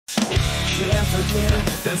Can't forget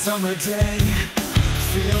that summer day.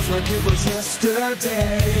 Feels like it was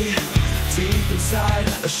yesterday. Deep inside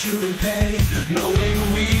a shooting pain, knowing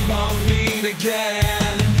we won't meet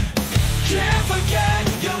again. Can't forget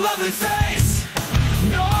your lovely face,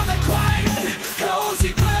 nor the quiet,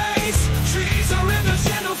 cozy place. Trees are in the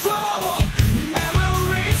gentle flow,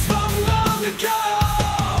 memories from long ago.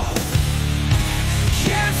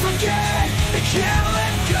 Can't forget, can't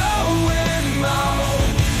let go anymore.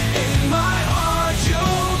 In my heart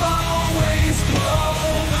you'll always glow.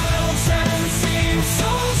 Miles and seems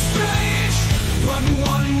so strange, but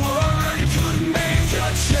one word could make a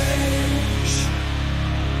change.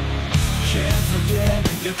 Can't forget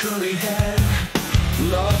your curly hair.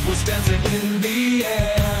 Love was dancing in the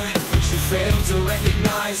air, but you failed to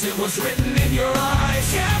recognize it was written in your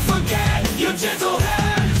eyes. Can't forget your gentle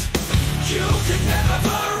hand. You could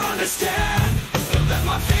never understand that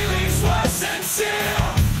my feelings were sincere,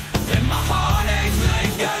 that my heartache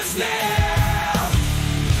lingers near.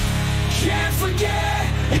 Can't forget,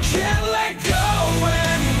 can't let go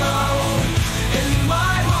anymore. In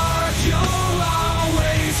my heart you'll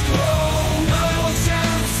always grow. Miles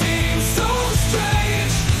and seems so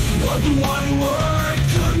strange, but one word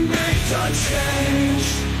could make a change.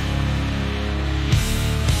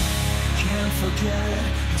 Can't forget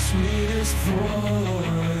your sweetest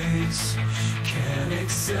voice. Can't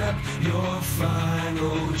accept your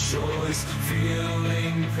final choice.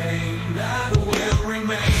 Feeling pain that will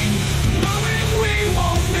remain, knowing we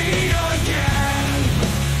won't meet again.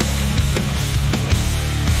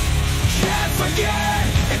 Can't forget,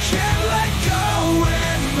 can't